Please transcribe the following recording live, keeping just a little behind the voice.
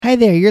Hi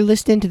there, you're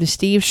listening to the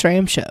Steve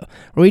Schramm Show,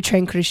 where we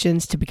train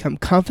Christians to become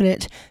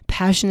confident,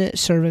 passionate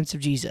servants of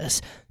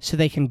Jesus so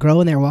they can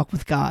grow in their walk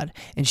with God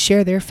and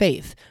share their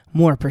faith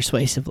more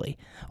persuasively.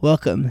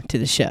 Welcome to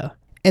the show.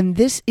 And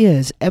this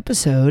is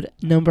episode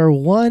number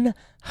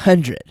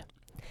 100.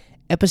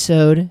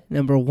 Episode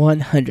number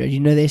 100.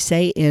 You know, they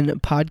say in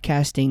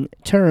podcasting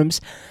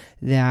terms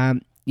that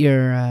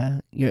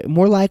you're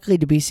more likely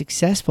to be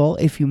successful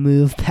if you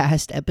move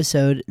past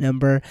episode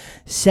number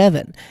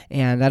 7.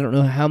 And I don't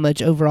know how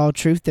much overall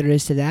truth there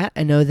is to that.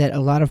 I know that a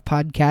lot of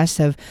podcasts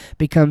have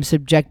become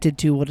subjected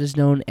to what is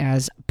known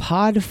as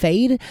pod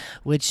fade,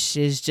 which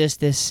is just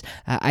this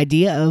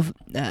idea of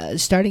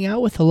starting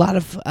out with a lot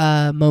of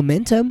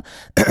momentum,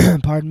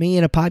 pardon me,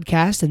 in a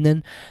podcast and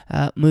then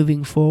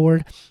moving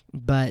forward.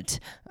 But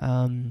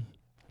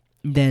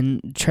then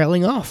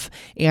trailing off.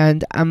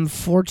 And I'm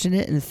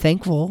fortunate and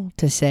thankful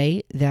to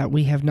say that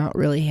we have not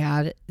really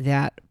had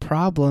that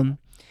problem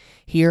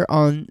here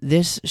on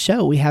this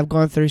show. We have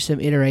gone through some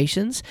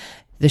iterations.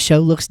 The show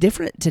looks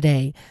different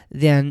today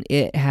than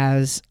it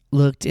has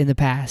looked in the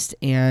past,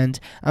 and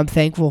I'm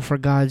thankful for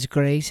God's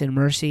grace and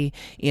mercy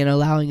in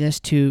allowing us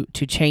to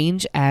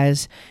change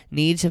as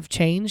needs have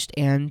changed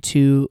and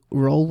to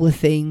roll with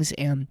things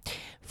and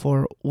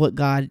for what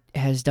God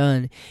has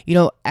done. You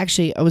know,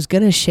 actually, I was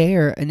going to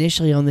share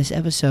initially on this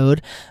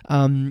episode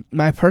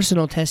my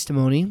personal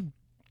testimony,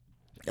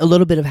 a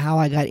little bit of how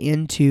I got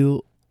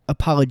into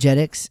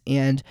apologetics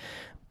and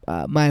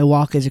my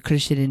walk as a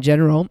Christian in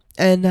general,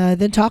 and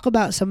then talk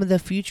about some of the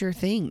future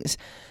things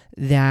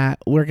that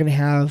we're going to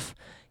have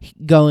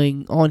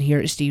going on here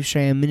at Steve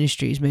Schramm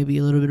Ministries, maybe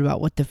a little bit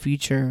about what the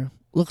future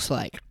looks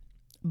like.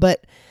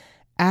 But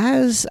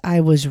as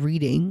I was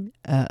reading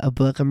a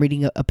book, I'm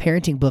reading a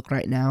parenting book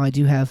right now. I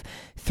do have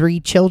 3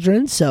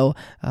 children, so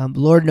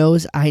Lord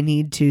knows I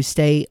need to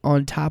stay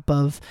on top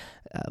of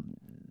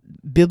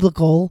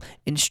biblical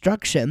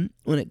instruction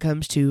when it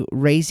comes to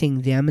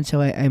raising them. And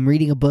so I'm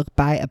reading a book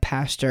by a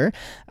pastor.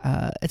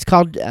 It's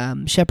called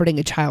Shepherding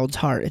a Child's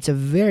Heart. It's a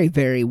very,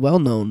 very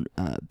well-known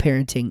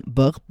parenting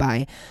book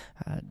by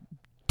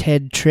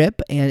Ted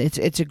Tripp, and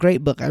it's a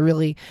great book. I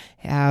really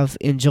have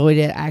enjoyed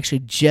it. I actually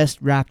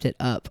just wrapped it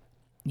up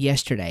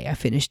yesterday. I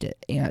finished it,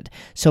 and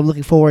so I'm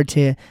looking forward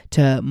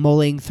to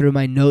mulling through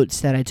my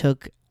notes that I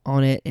took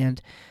on it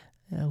and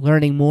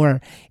learning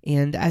more.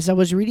 And as I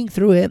was reading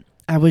through it,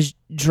 I was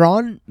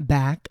drawn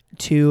back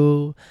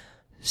to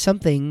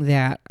something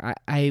that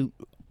I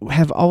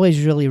have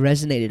always really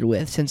resonated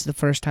with since the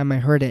first time I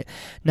heard it.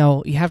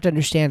 Now, you have to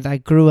understand that I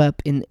grew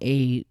up in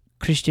a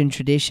Christian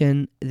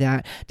tradition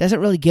that doesn't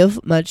really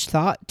give much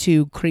thought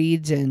to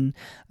creeds and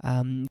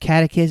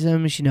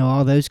catechisms, you know,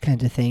 all those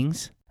kinds of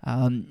things.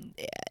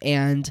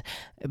 And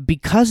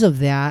because of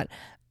that,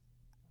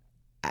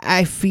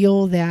 I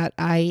feel that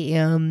I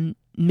am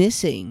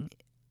missing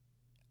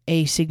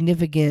a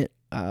significant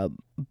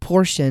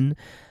portion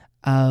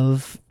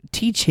of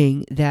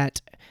teaching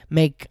that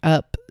makes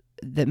up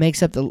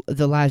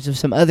the lives of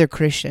some other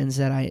Christians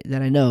that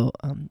I know.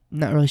 I'm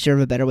not really sure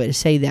of a better way to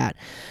say that.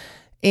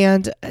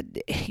 And,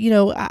 you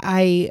know,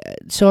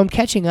 so I'm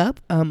catching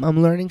up.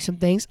 I'm learning some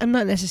things. I'm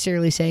not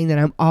necessarily saying that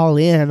I'm all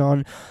in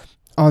on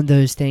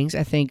those things.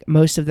 I think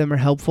most of them are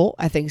helpful.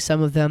 I think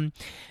some of them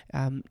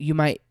you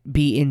might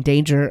be in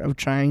danger of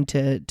trying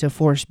to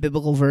force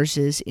biblical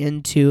verses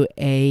into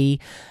a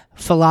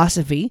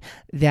philosophy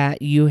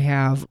that you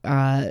have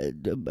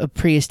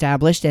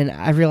pre-established, and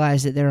I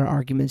realize that there are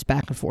arguments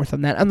back and forth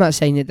on that. I'm not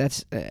saying that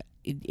that's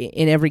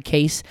in every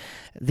case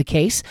the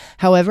case.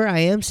 However, I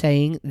am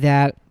saying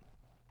that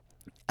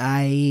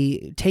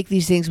I take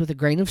these things with a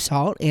grain of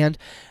salt, and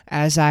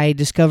as I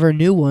discover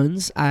new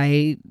ones,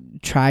 I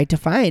try to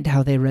find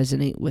how they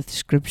resonate with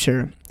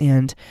Scripture.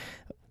 And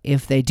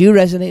if they do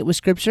resonate with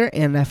Scripture,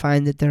 and I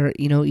find that they're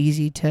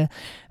easy to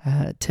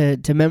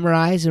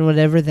memorize and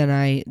whatever, then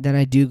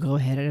I do go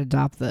ahead and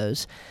adopt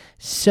those.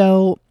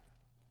 So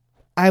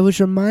I was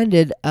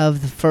reminded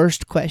of the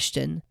first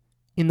question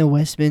in the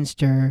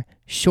Westminster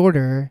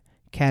Shorter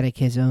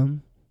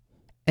Catechism,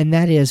 and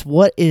that is,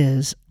 what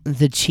is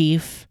the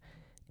chief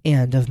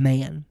end of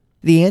man?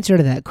 The answer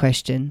to that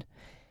question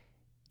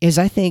is,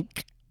 I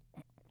think,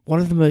 one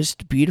of the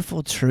most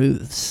beautiful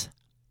truths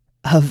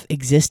of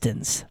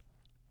existence.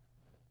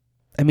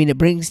 I mean, it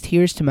brings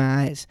tears to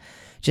my eyes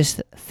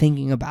just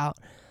thinking about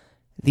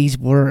these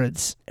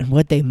words and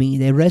what they mean.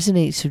 They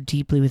resonate so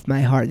deeply with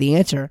my heart. The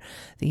answer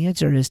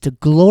is to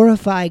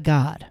glorify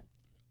God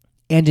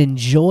and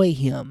enjoy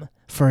Him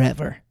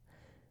forever.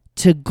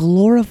 To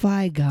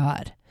glorify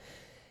God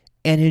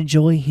and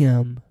enjoy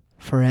Him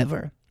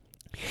forever.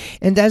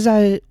 And as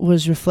I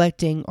was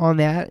reflecting on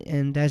that,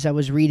 and as I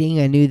was reading,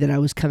 I knew that I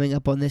was coming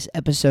up on this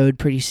episode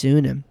pretty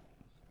soon, and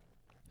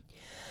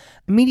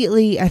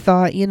immediately I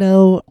thought,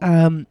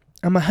 I'm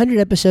 100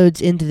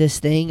 episodes into this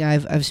thing.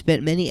 I've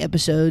spent many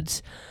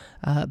episodes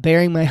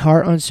bearing my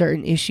heart on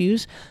certain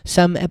issues.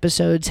 Some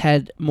episodes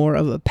had more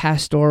of a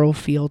pastoral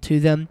feel to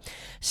them.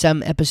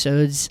 Some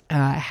episodes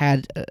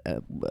had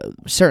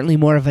certainly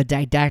more of a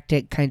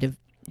didactic kind of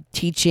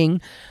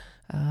teaching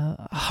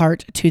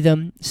heart to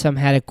them. Some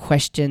had a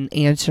question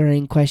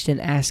answering, question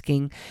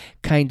asking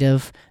kind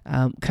of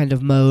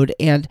mode,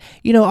 and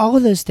all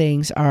of those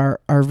things are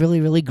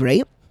really, really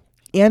great.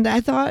 And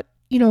I thought,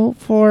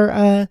 for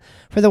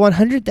the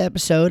 100th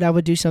episode, I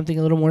would do something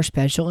a little more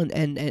special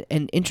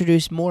and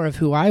introduce more of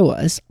who I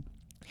was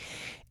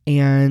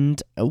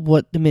and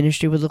what the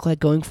ministry would look like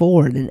going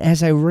forward. And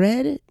as I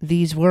read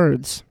these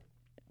words,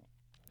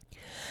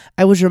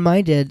 I was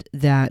reminded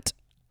that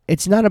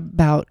it's not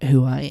about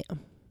who I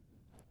am.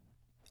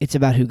 It's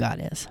about who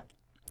God is.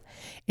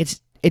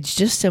 It's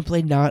just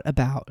simply not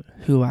about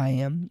who I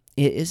am.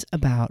 It is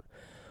about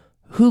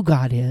who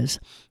God is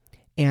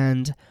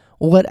and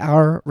what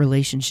our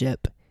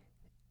relationship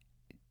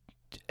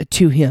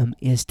to Him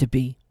is to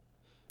be.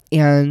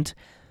 And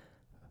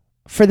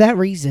for that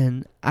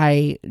reason,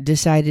 I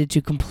decided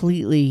to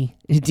completely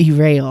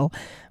derail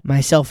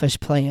my selfish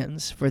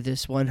plans for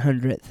this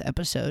 100th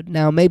episode.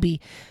 Now,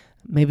 maybe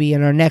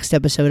in our next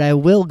episode, I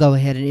will go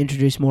ahead and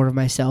introduce more of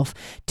myself,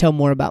 tell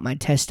more about my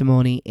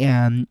testimony,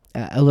 and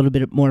a little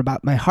bit more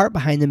about my heart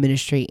behind the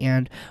ministry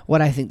and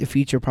what I think the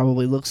future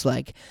probably looks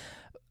like.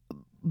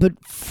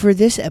 But for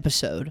this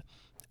episode,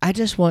 I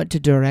just want to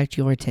direct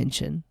your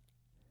attention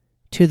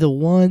to the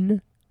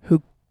one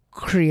who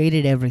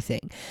created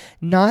everything,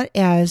 not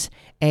as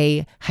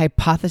a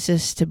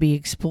hypothesis to be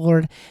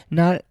explored,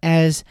 not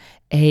as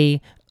a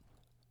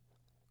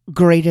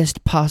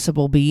greatest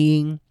possible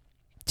being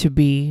to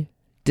be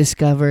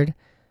discovered,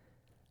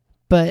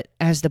 but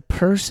as the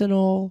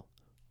personal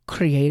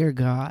creator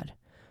God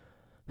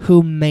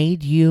who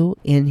made you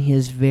in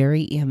His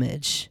very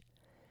image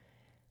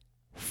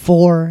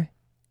for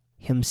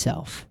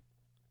Himself.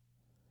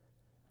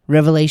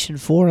 Revelation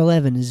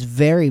 4:11 is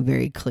very,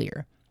 very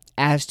clear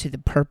as to the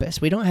purpose.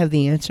 We don't have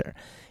the answer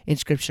in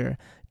Scripture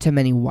to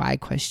many why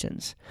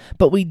questions,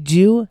 but we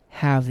do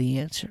have the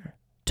answer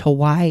to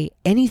why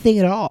anything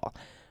at all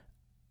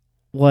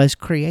was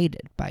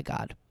created by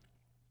God.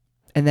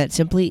 And that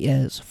simply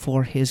is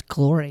for His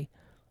glory.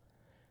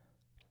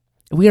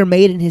 We are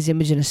made in His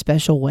image in a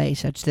special way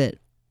such that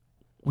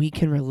we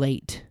can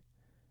relate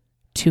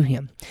to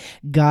Him.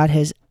 God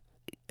has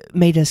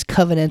made us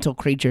covenantal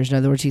creatures. In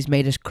other words, He's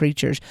made us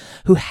creatures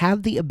who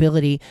have the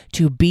ability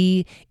to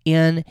be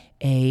in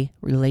a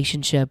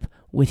relationship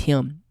with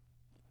Him.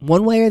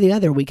 One way or the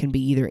other, we can be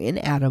either in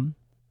Adam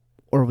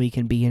or we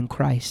can be in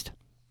Christ.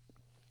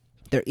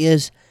 There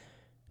is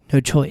no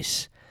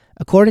choice.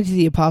 According to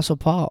the Apostle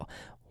Paul,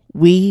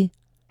 we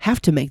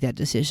have to make that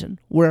decision.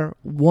 We're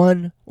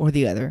one or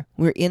the other.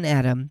 We're in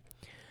Adam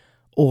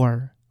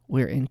or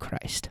we're in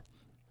Christ.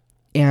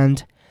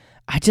 And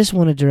I just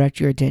want to direct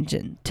your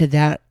attention to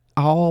that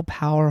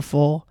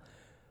all-powerful,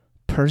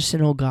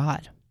 personal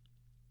God,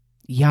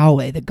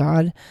 Yahweh, the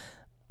God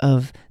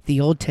of the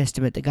Old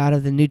Testament, the God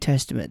of the New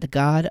Testament, the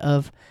God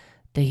of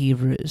the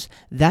Hebrews,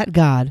 that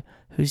God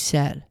who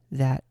said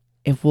that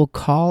if we'll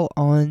call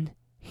on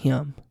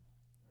Him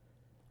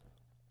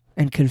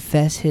and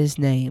confess His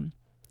name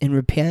and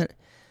repent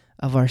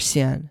of our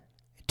sin,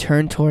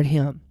 turn toward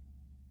Him,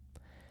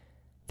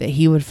 that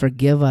He would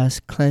forgive us,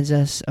 cleanse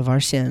us of our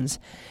sins,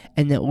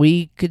 and that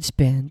we could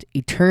spend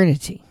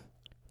eternity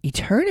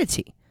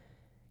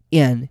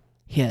in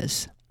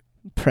His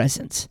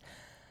presence.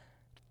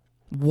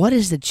 What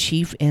is the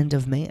chief end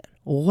of man?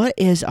 What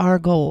is our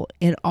goal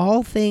in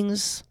all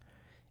things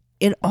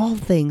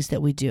that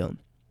we do?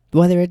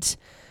 Whether it's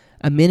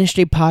a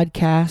ministry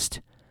podcast,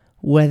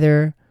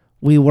 whether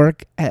we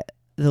work at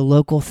the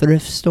local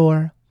thrift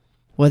store,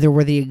 whether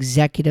we're the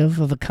executive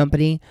of a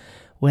company,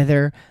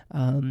 whether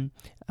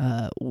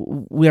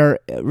we are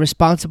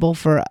responsible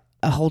for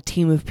a whole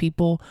team of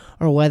people,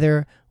 or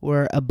whether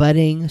we're a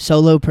budding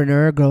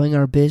solopreneur growing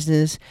our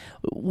business,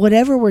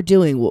 whatever we're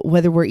doing,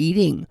 whether we're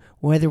eating,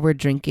 whether we're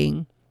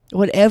drinking,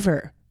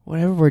 whatever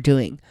we're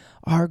doing,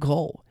 our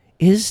goal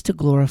is to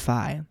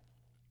glorify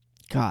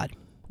God.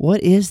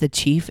 What is the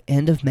chief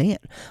end of man?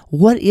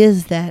 What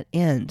is that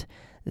end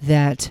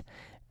that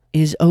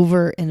is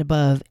over and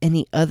above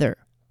any other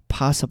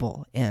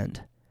possible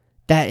end?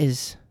 That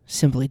is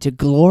simply to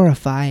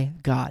glorify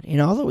God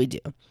in all that we do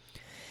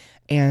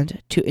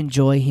and to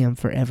enjoy Him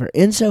forever.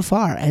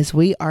 Insofar as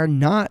we are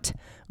not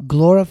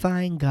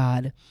glorifying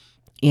God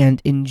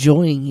and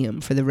enjoying Him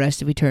for the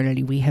rest of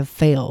eternity, we have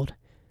failed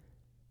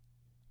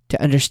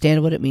to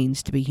understand what it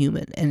means to be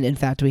human. And in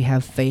fact, we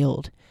have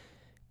failed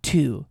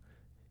to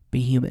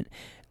be human.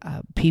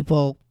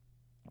 People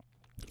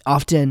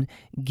often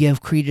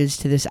give credence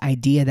to this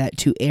idea that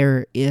to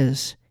err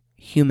is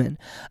human.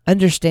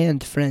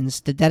 Understand, friends,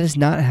 that is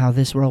not how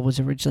this world was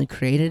originally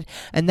created,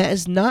 and that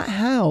is not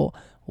how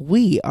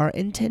we are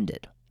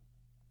intended.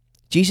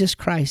 Jesus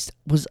Christ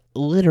was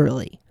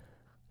literally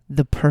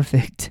the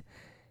perfect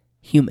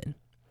human.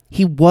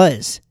 He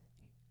was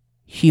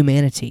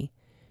humanity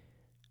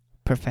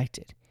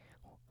perfected.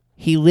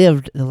 He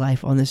lived the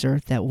life on this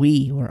earth that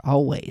we were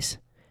always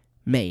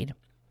made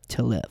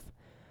to live.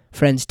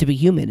 Friends, to be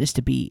human is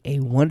to be a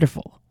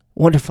wonderful,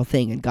 wonderful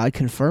thing, and God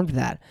confirmed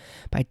that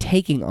by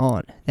taking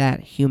on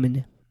that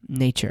human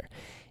nature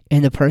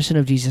in the person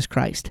of Jesus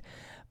Christ.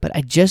 But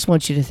I just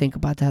want you to think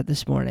about that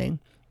this morning.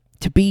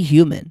 To be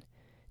human,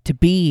 to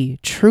be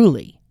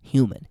truly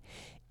human,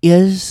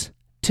 is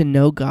to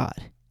know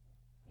God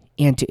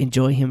and to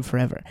enjoy Him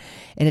forever.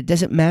 And it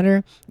doesn't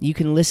matter. You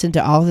can listen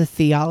to all the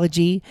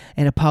theology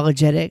and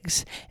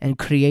apologetics and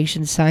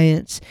creation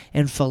science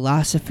and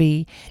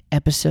philosophy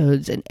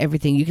episodes and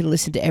everything. You can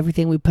listen to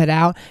everything we put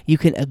out. You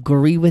can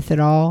agree with it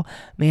all.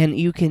 Man,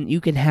 you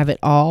can have it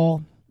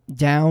all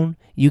down.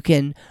 You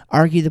can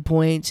argue the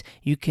points.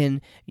 You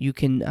can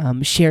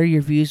share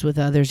your views with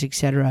others,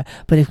 etc.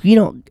 But if you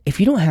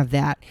don't have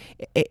that,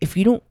 if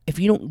you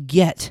don't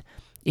get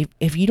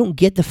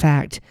the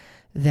fact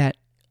that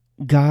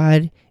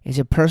God is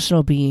a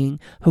personal being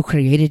who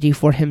created you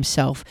for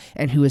Himself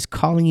and who is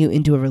calling you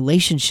into a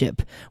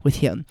relationship with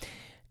Him,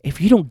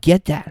 if you don't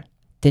get that,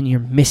 then you're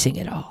missing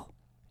it all.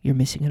 You're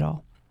missing it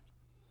all.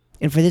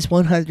 And for this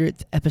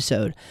 100th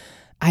episode,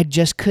 I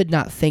just could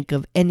not think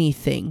of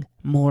anything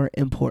more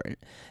important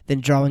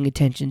than drawing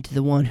attention to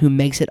the one who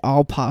makes it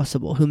all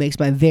possible, who makes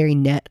my very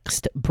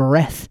next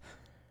breath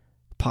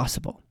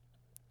possible.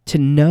 To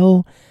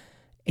know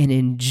and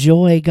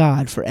enjoy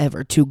God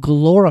forever, to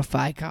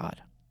glorify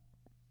God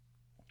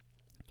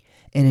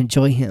and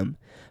enjoy Him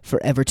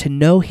forever, to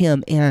know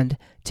Him and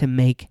to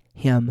make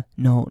Him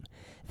known.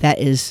 That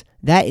is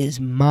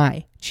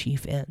my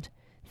chief end.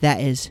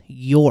 That is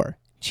your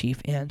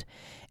chief end.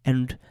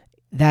 And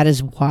that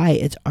is why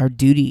it's our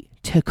duty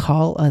to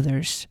call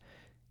others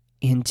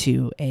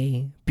into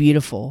a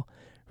beautiful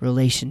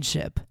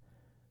relationship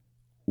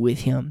with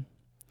Him.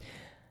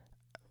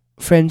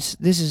 Friends,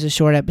 this is a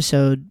short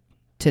episode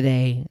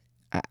today.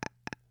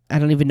 I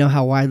don't even know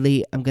how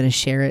widely I'm going to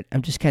share it.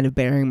 I'm just kind of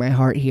bearing my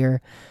heart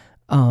here.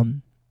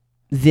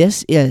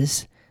 This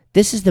is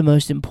the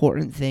most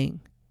important thing,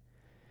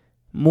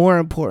 more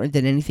important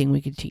than anything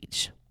we could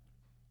teach.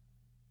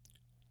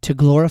 To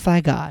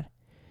glorify God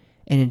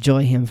and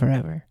enjoy Him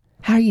forever.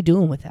 How are you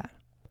doing with that?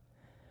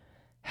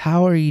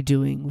 How are you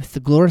doing with the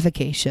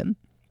glorification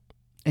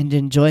and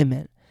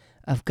enjoyment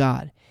of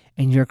God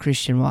in your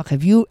Christian walk?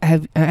 Have you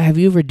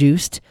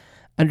reduced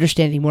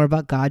understanding more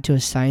about God to a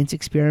science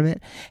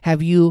experiment?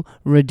 Have you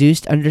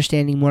reduced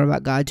understanding more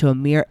about God to a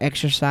mere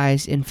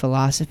exercise in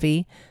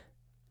philosophy?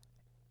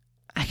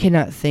 I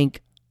cannot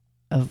think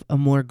of a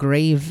more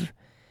grave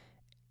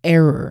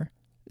error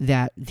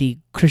that the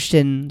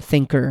Christian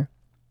thinker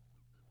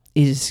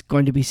is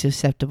going to be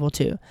susceptible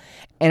to.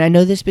 And I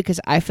know this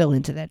because I fell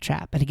into that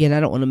trap. And again, I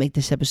don't want to make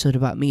this episode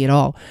about me at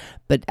all,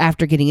 but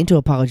after getting into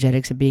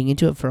apologetics and being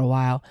into it for a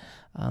while,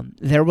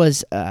 there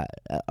was a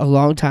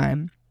long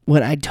time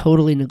when I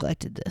totally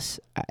neglected this.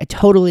 I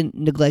totally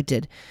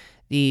neglected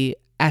the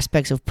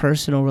aspects of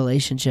personal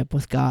relationship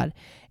with God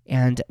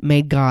and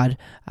made God,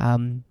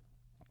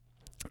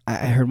 I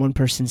heard one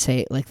person say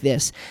it like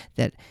this,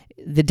 that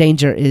the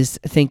danger is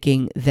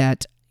thinking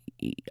that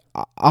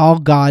all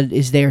God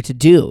is there to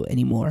do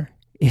anymore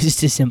is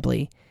to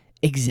simply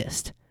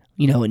exist.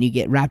 You know, when you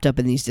get wrapped up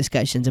in these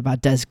discussions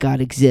about does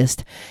God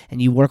exist, and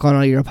you work on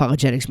all your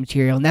apologetics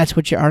material, and that's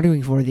what you're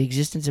arguing for, the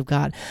existence of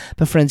God.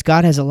 But friends,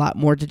 God has a lot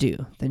more to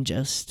do than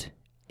just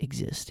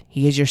exist.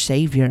 He is your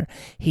Savior.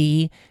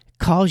 He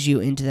calls you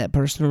into that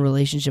personal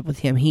relationship with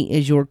Him. He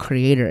is your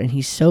Creator, and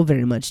He so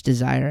very much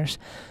desires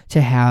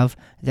to have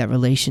that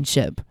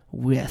relationship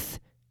with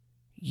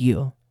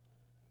you.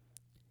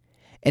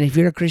 And if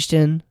you're a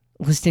Christian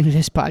listening to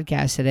this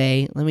podcast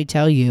today, let me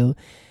tell you,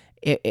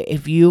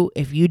 if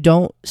you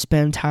don't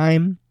spend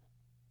time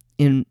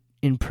in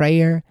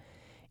prayer,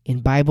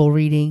 in Bible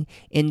reading,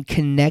 in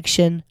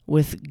connection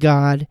with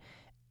God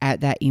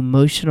at that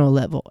emotional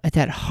level, at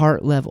that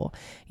heart level,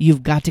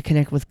 you've got to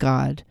connect with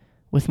God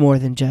with more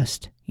than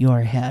just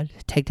your head.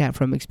 Take that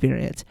from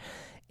experience.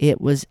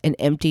 It was an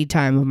empty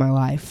time of my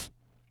life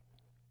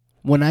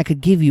when I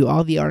could give you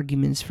all the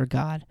arguments for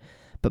God,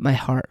 but my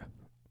heart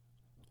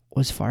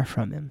was far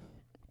from Him.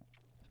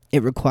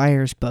 It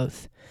requires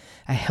both.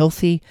 A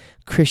healthy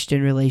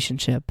Christian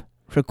relationship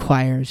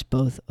requires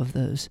both of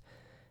those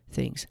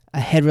things.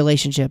 A head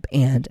relationship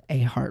and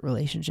a heart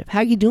relationship. How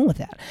are you doing with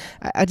that?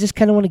 I just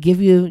kind of want to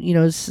give you,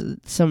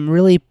 some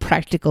really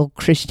practical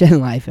Christian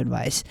life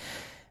advice.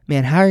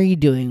 Man, how are you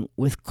doing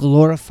with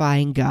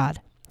glorifying God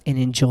and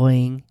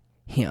enjoying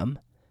Him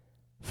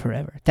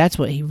forever? That's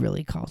what He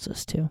really calls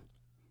us to.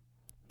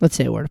 Let's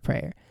say a word of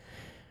prayer.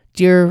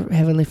 Dear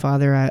Heavenly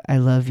Father, I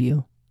love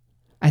You.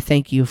 I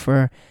thank You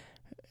for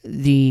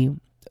the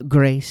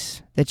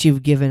grace that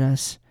You've given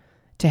us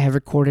to have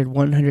recorded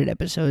 100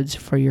 episodes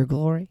for Your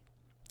glory.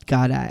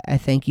 God, I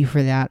thank You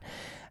for that.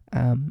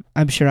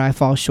 I'm sure I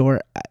fall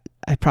short.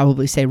 I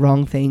probably say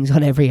wrong things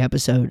on every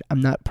episode.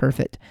 I'm not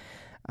perfect.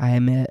 I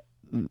am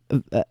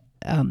a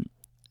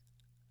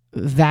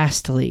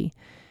vastly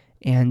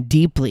and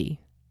deeply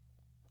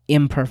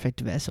imperfect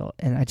vessel.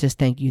 And I just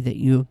thank You that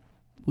You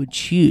would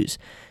choose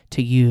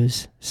to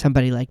use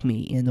somebody like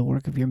me in the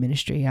work of Your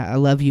ministry. I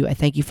love You. I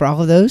thank You for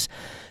all of those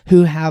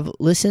who have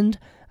listened,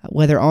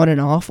 whether on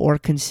and off or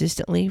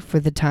consistently, for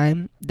the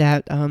time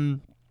that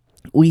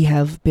we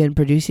have been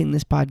producing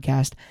this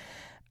podcast.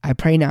 I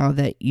pray now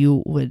that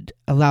you would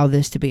allow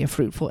this to be a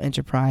fruitful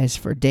enterprise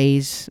for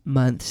days,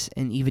 months,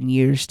 and even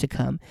years to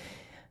come,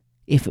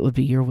 if it would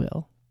be your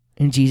will.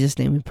 In Jesus'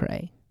 name we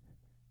pray.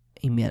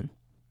 Amen.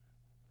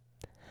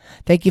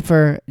 Thank you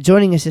for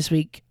joining us this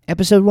week,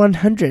 episode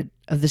 100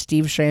 of the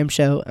Steve Schramm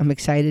Show. I'm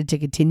excited to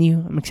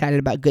continue. I'm excited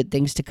about good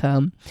things to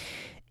come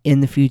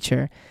in the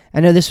future. I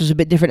know this was a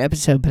bit different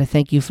episode, but I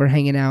thank you for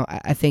hanging out.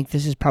 I think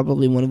this is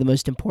probably one of the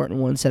most important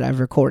ones that I've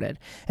recorded.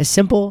 As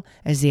simple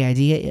as the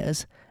idea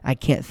is, I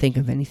can't think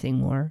of anything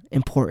more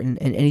important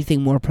and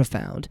anything more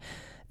profound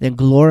than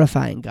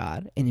glorifying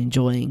God and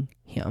enjoying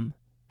Him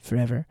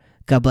forever.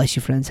 God bless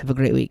you, friends. Have a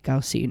great week.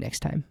 I'll see you next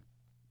time.